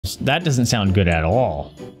animals. That doesn't sound good at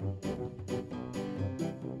all.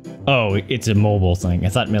 Oh, it's a mobile thing. I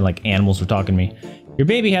thought it meant like animals were talking to me. Your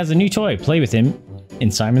baby has a new toy. Play with him.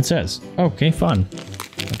 And Simon Says. Okay, fun.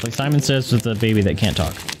 I'll play Simon Says with a baby that can't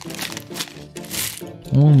talk.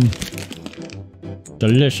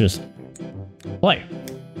 Delicious. Play.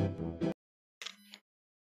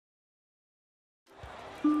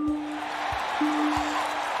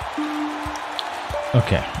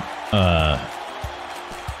 Okay.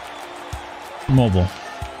 Mobile.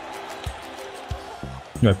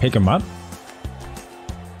 Do I pick him up?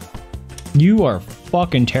 You are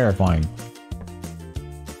fucking terrifying.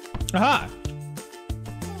 Aha!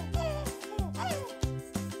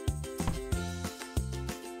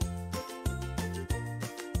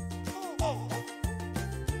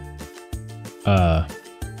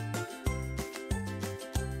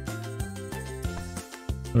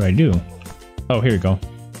 What do I do? Oh, here we go.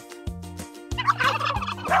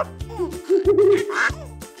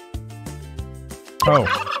 Oh.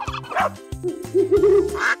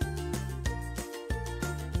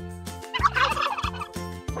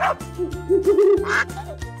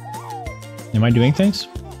 Am I doing things?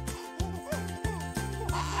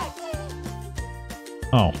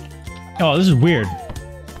 Oh. Oh, this is weird.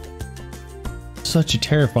 Such a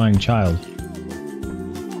terrifying child.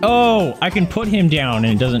 Oh, I can put him down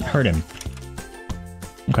and it doesn't hurt him.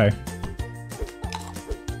 Okay.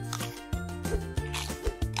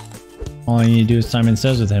 All I need to do is Simon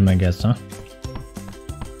Says with him, I guess, huh?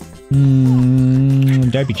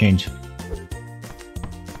 Diaper change.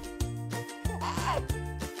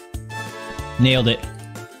 Nailed it.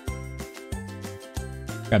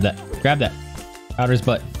 Grab that. Grab that. Out of his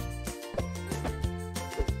butt.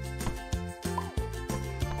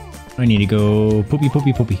 I need to go poopy,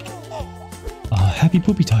 poopy, poopy. Happy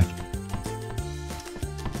poopy time.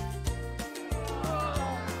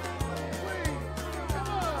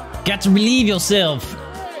 Got to relieve yourself.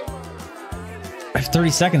 I have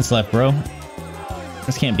 30 seconds left, bro.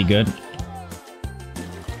 This can't be good.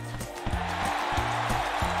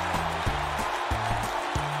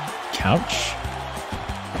 Couch?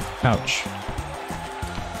 Couch.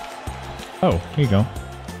 Oh, here you go.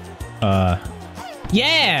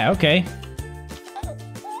 Yeah, okay.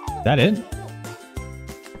 Is that it?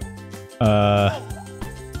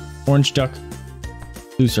 Orange duck.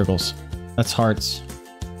 Blue circles. That's hearts.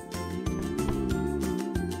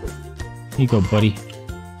 Here you go, buddy.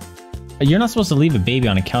 You're not supposed to leave a baby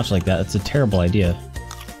on a couch like that. That's a terrible idea.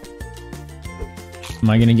 Am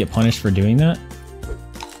I gonna get punished for doing that?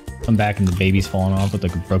 Come back and the baby's falling off with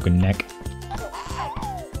like a broken neck.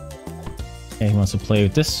 Okay, he wants to play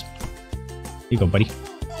with this. Here you go, buddy.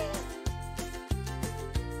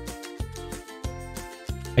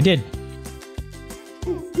 I did.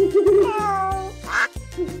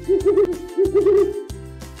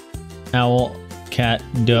 Owl, cat,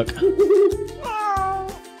 duck.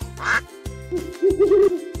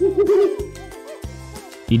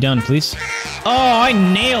 You done, please? Oh, I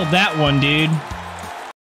nailed that one, dude.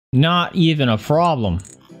 Not even a problem.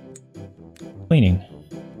 Cleaning.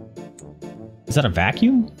 Is that a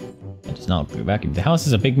vacuum? That does not look like a vacuum. The house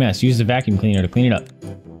is a big mess. Use the vacuum cleaner to clean it up.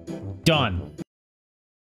 Done.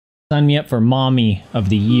 Sign me up for Mommy of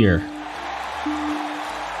the Year.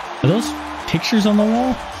 Are those pictures on the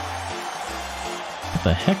wall? What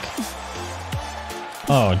the heck?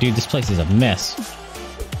 Oh, dude, this place is a mess.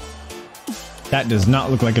 That does not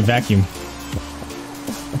look like a vacuum.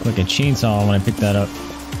 Look like a chainsaw when I pick that up.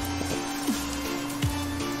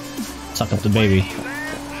 Suck up the baby.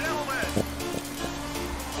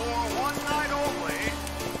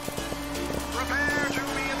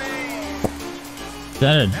 Is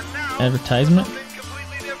that an advertisement?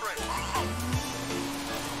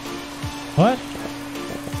 What?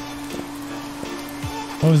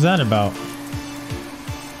 What was that about?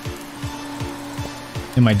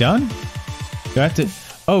 Am I done? Do I have to...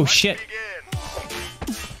 Oh, shit.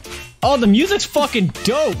 Oh, the music's fucking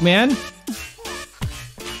dope, man.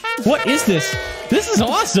 What is this? This is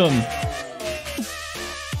awesome.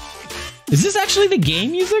 Is this actually the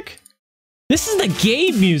game music? This is the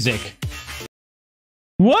game music.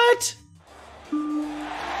 What?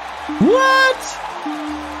 What?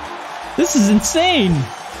 This is insane.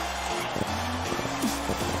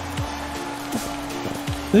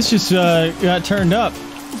 This just got turned up.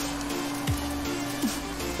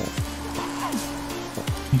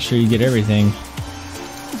 Make sure you get everything.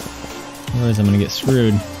 Otherwise I'm gonna get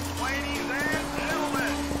screwed.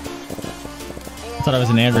 I thought it was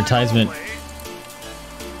an advertisement.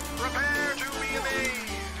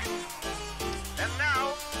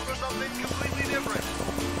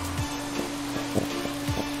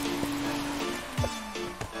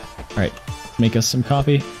 make us some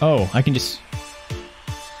coffee. Oh, I can just...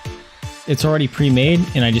 It's already pre-made,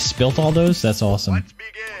 and I just spilt all those? That's awesome. Let's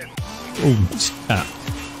begin. Boom.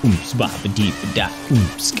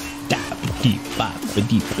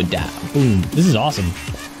 This is awesome.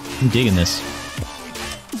 I'm digging this.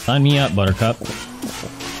 Sign me up, Buttercup.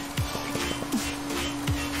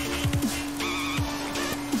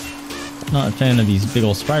 Not a fan of these big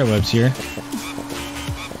old spider webs here.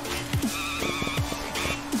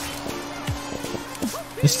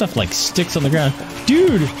 This stuff like sticks on the ground.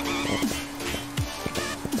 Dude!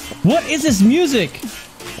 What is this music?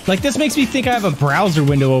 Like, this makes me think I have a browser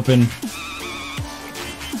window open.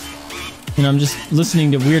 And I'm just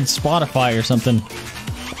listening to weird Spotify or something.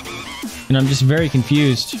 And I'm just very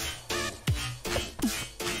confused.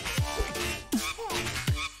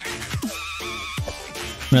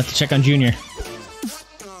 I'm gonna have to check on Junior. Do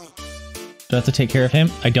I have to take care of him?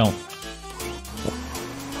 I don't.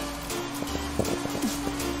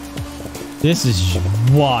 This is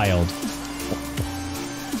wild.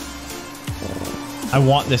 I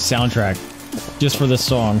want this soundtrack just for this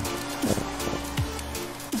song.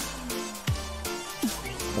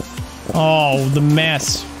 Oh, the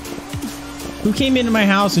mess. Who came into my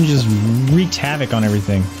house and just wreaked havoc on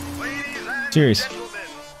everything? Serious.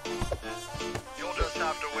 You'll just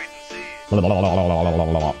have to wait and see. Welcome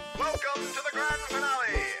to the grand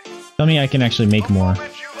finale. Tell me I can actually make more.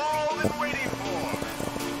 Moment you've all been waiting for.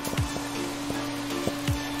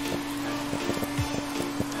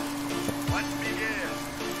 Let's begin.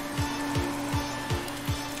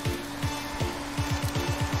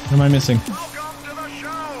 What am I missing? Welcome to the show.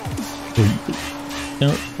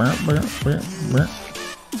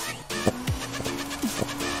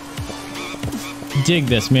 Dig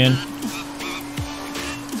this, man.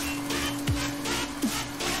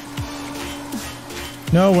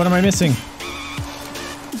 No, what am I missing?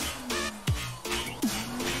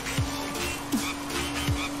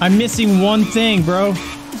 I'm missing one thing, bro.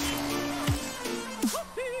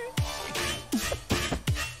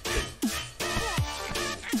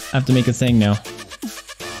 I have to make a thing now.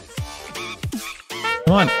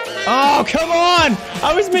 Come on. Oh, come on!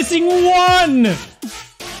 I was missing one!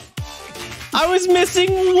 I was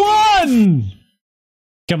missing one!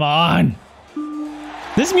 Come on!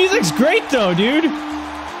 This music's great though, dude!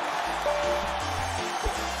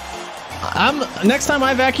 Next time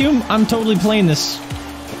I vacuum, I'm totally playing this.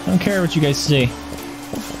 I don't care what you guys say.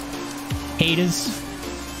 Haters.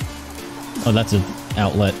 Oh, that's an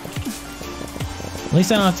outlet. At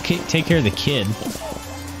least I don't have to take care of the kid.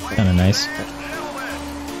 Kinda nice.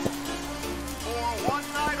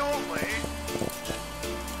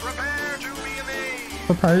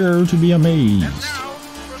 Prepare to be amazed. And now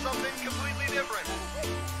for something completely different.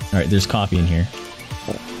 Alright, there's coffee in here.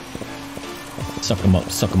 Suck them up,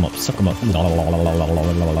 suck them up, suck them up.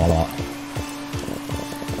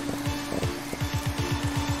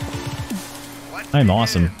 I'm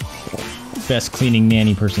awesome. Best cleaning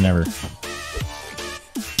nanny person ever.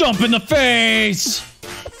 Jump in the face!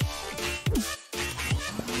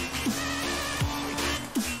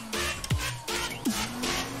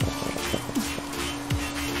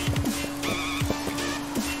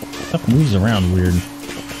 Stuff moves around weird.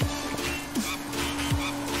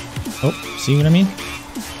 Oh, see what I mean?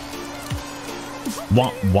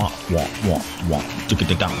 Wah, wah, wah, wah, wah. Tick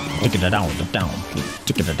it down, tick it down, down, tick it down,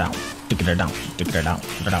 tick it down, tick it down, tick it down,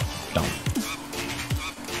 down.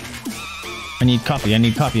 I need coffee, I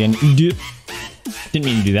need coffee, didn't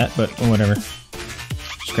mean to do that, but whatever.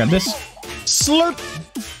 Just grab this. Slurp!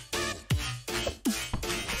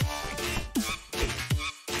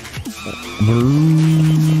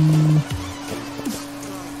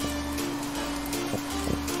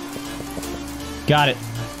 Got it.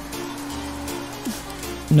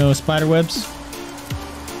 No spider webs.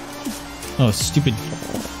 Oh, stupid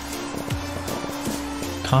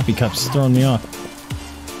coffee cups throwing me off.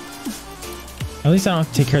 At least I don't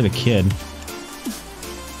have to take care of the kid.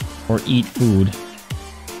 Or eat food.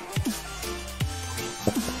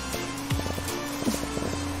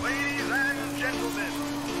 Ladies and gentlemen,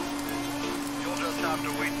 you'll just have to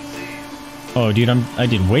wait and see. Oh, dude, I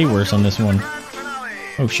did way worse on this one. Grand finale.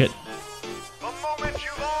 Oh, shit. The moment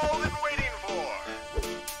you've all been waiting for.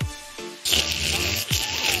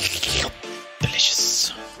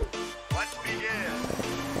 Delicious. Let's begin.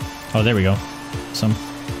 Oh, there we go. Some.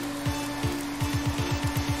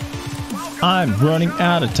 I'm running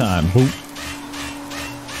out of time. Boop.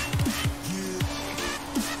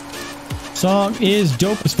 Song is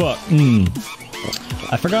dope as fuck.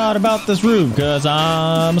 I forgot about this room cause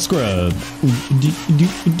I'm a scrub.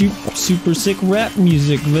 Super sick rap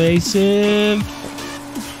music, Vaesive.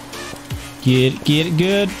 Get it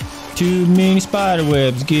good. Too many spider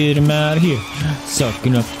webs, get them out of here.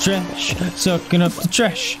 Sucking up the trash, sucking up the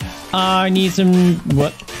trash. I need some...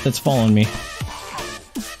 What? That's following me.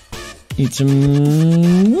 Need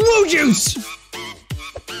some... Woo juice!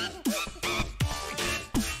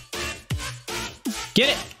 Get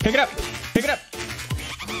it! Pick it up! Pick it up!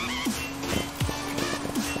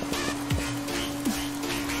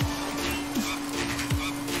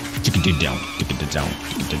 Take it down, take it down,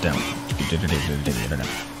 take it down, take it down.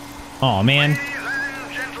 Oh man.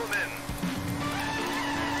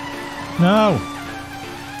 No.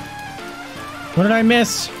 What did I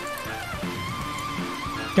miss?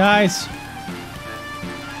 Guys.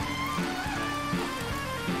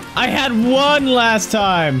 I had one last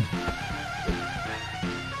time.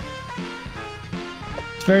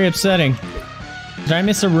 It's very upsetting. Did I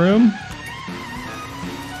miss a room?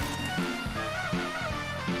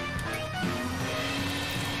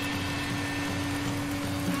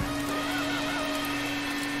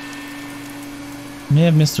 May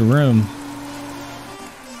have missed a room.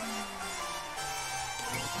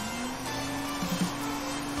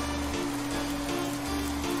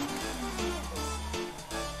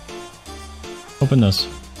 Open this.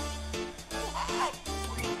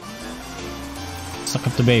 Suck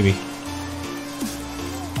up the baby.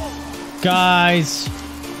 Guys!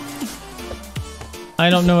 I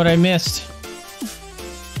don't know what I missed.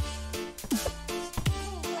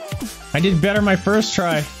 I did better my first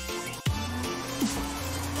try.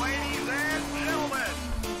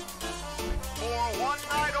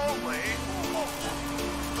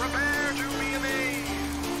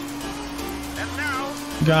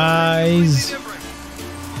 Guys.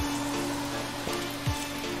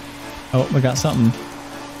 Oh, we got something.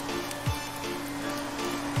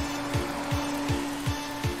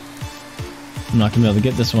 I'm not gonna be able to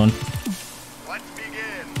get this one. Let's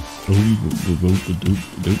begin.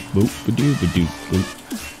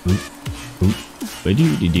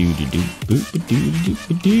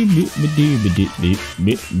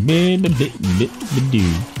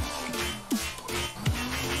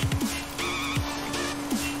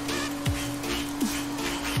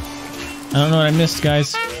 I don't know what I missed,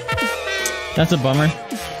 guys. That's a bummer.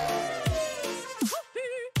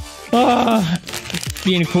 Ah,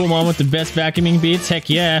 being a cool mom with the best vacuuming beats, heck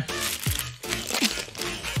yeah.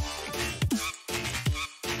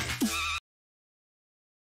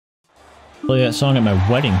 Play that song at my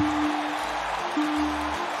wedding.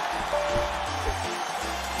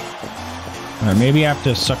 Alright, maybe I have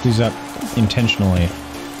to suck these up intentionally.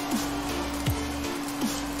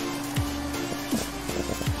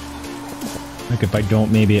 Like if I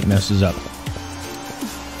don't, maybe it messes up.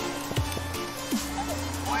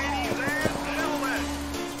 Ladies and gentlemen,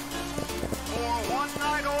 for one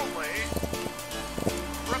night only,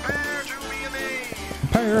 prepare to be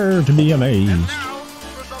amazed. Prepare to be amazed. And now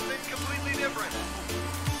for something completely different.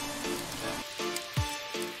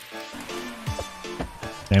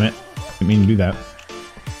 Damn it. Didn't mean to do that.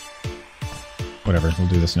 Whatever, we'll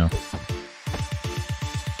do this now.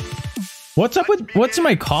 What's up with... What's in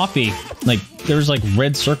my coffee? Like, there's like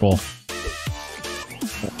red circle.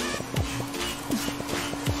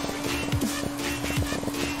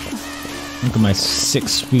 Look at my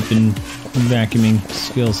 6 sweeping vacuuming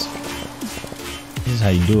skills. This is how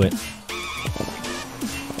you do it.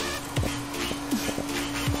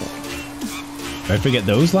 Did I forget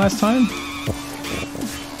those last time?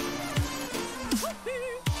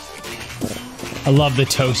 I love the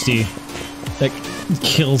toasty. That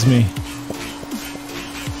kills me.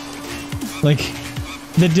 Like,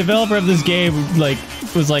 the developer of this game, like,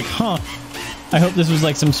 was like, huh, I hope this was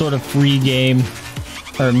like some sort of free game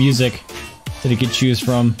or music that it could choose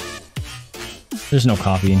from. There's no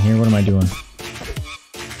coffee in here. What am I doing?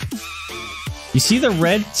 You see the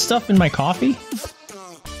red stuff in my coffee?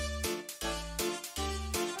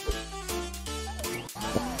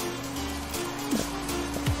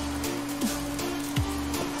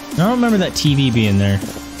 I don't remember that TV being there.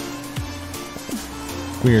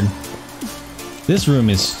 Weird. This room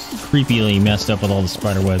is creepily messed up with all the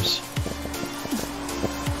spider webs.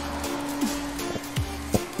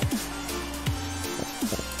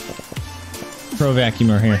 Pro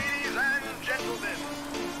vacuumer here.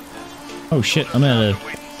 Oh shit, I'm at a...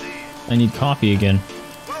 I need coffee again.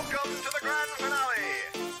 Welcome to the grand finale.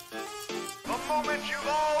 The moment you've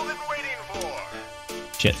all been waiting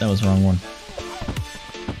for. Shit, that was the wrong one.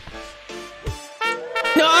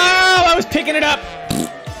 No! I was picking it up!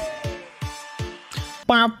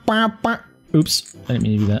 Oops, I didn't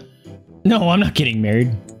mean to do that. No, I'm not getting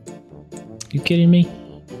married. You kidding me?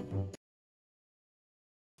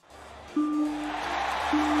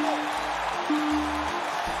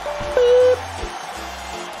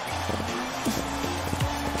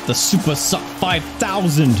 the Super Suck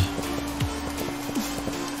 5000.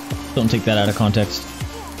 Don't take that out of context.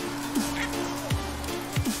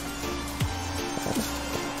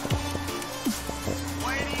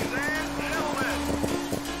 Ladies and gentlemen,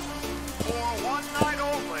 for one night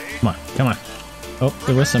only, Come on, come on. Oh,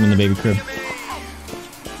 there was some in the baby crib.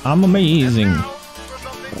 I'm amazing. now for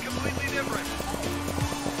something completely different.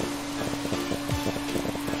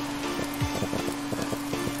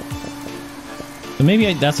 So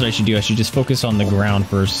maybe that's what I should do. I should just focus on the ground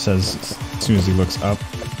first as soon as he looks up.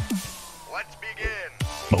 Let's begin.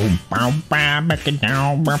 Boom, boom, bam, back it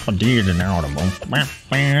down, bam, ba, dee, da, da, da, boom, bam,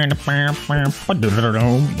 bam, da, bam, bam, ba, da, da, da,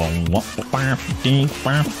 boom, wop, bam, dee,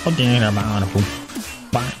 bam, ba, dee, da, ba, da, boom,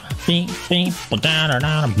 bam, dee, dee, ba, da, da,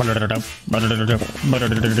 da, ba, da, da, da, ba, da, da, da, ba, da,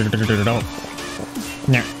 da, da, da, da, da, da.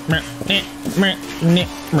 Nah, meh, eh, meh, meh,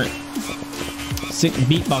 meh. Sick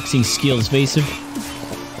beatboxing skills, Vaesive.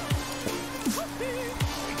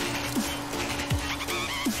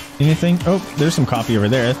 Anything? Oh, there's some coffee over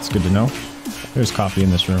there. That's good to know. There's coffee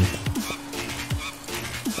in this room.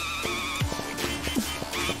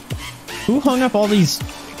 Who hung up all these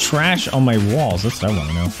trash on my walls? That's what I want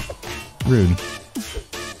to know. Rude.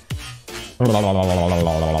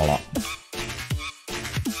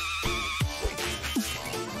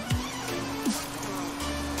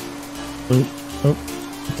 Oh, oh. I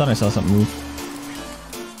thought I saw something move.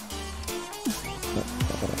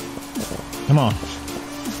 Come on.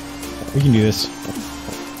 We can do this.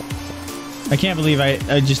 I can't believe I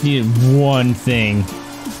just needed one thing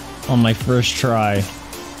on my first try.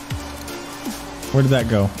 Where did that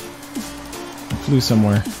go? It flew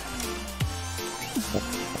somewhere.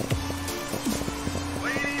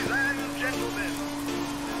 Ladies and gentlemen,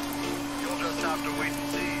 you'll just have to wait and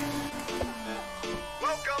see.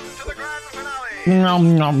 Welcome to the grand finale.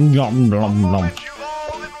 Nom nom nom nom nom. Moment you've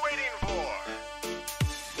all been waiting for.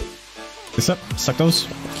 This up? Suck those.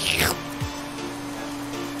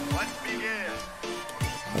 Let's begin.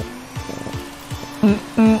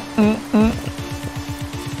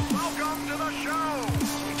 Welcome to the show.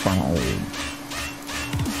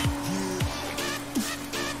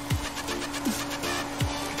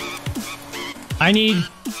 I need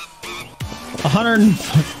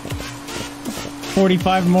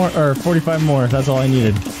 145 more, or 45 more. That's all I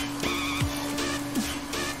needed.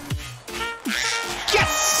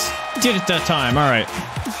 Yes! Did it that time. All right.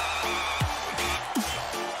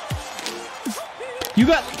 You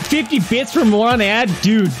got 50 bits from one ad?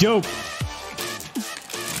 Dude, dope.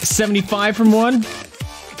 75 from one?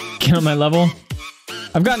 Get on my level.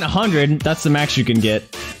 I've gotten 100. That's the max you can get.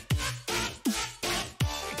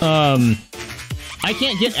 I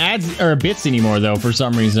can't get ads or bits anymore though for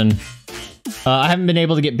some reason. I haven't been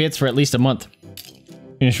able to get bits for at least a month.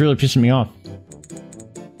 And it's really pissing me off.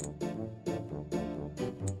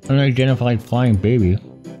 Unidentified flying baby.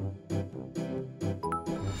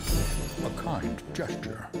 A kind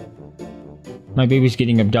gesture. My baby's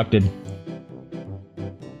getting abducted.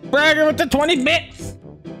 Bragger with the 20 bits!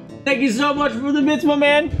 Thank you so much for the bits, my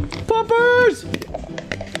man! Poppers!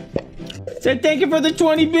 Said thank you for the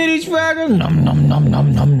 20 bitties, Fragger! Nom nom nom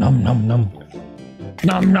nom nom nom nom nom.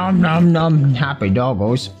 Nom nom nom nom. Happy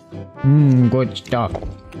doggos. Good stuff.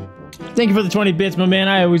 Thank you for the 20 bits, my man.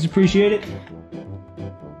 I always appreciate it.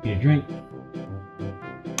 Get a drink.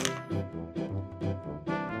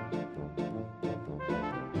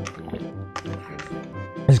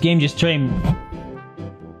 This game just turned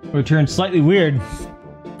slightly weird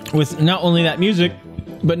with not only that music,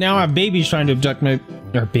 but now our baby's trying to abduct my...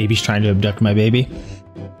 Or baby's trying to abduct my baby.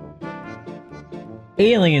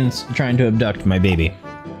 Aliens trying to abduct my baby.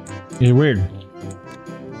 It's weird.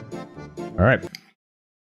 Alright.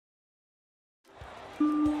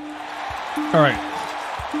 Alright.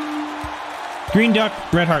 Green duck,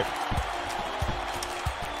 red heart.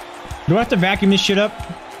 Do I have to vacuum this shit up?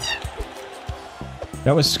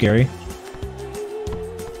 That was scary.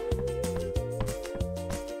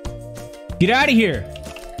 Get out of here!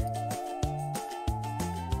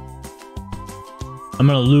 I'm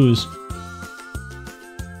gonna lose.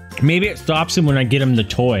 Maybe it stops him when I get him the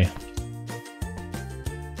toy.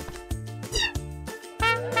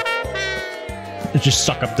 Just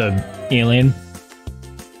suck up the alien.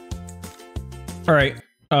 Alright,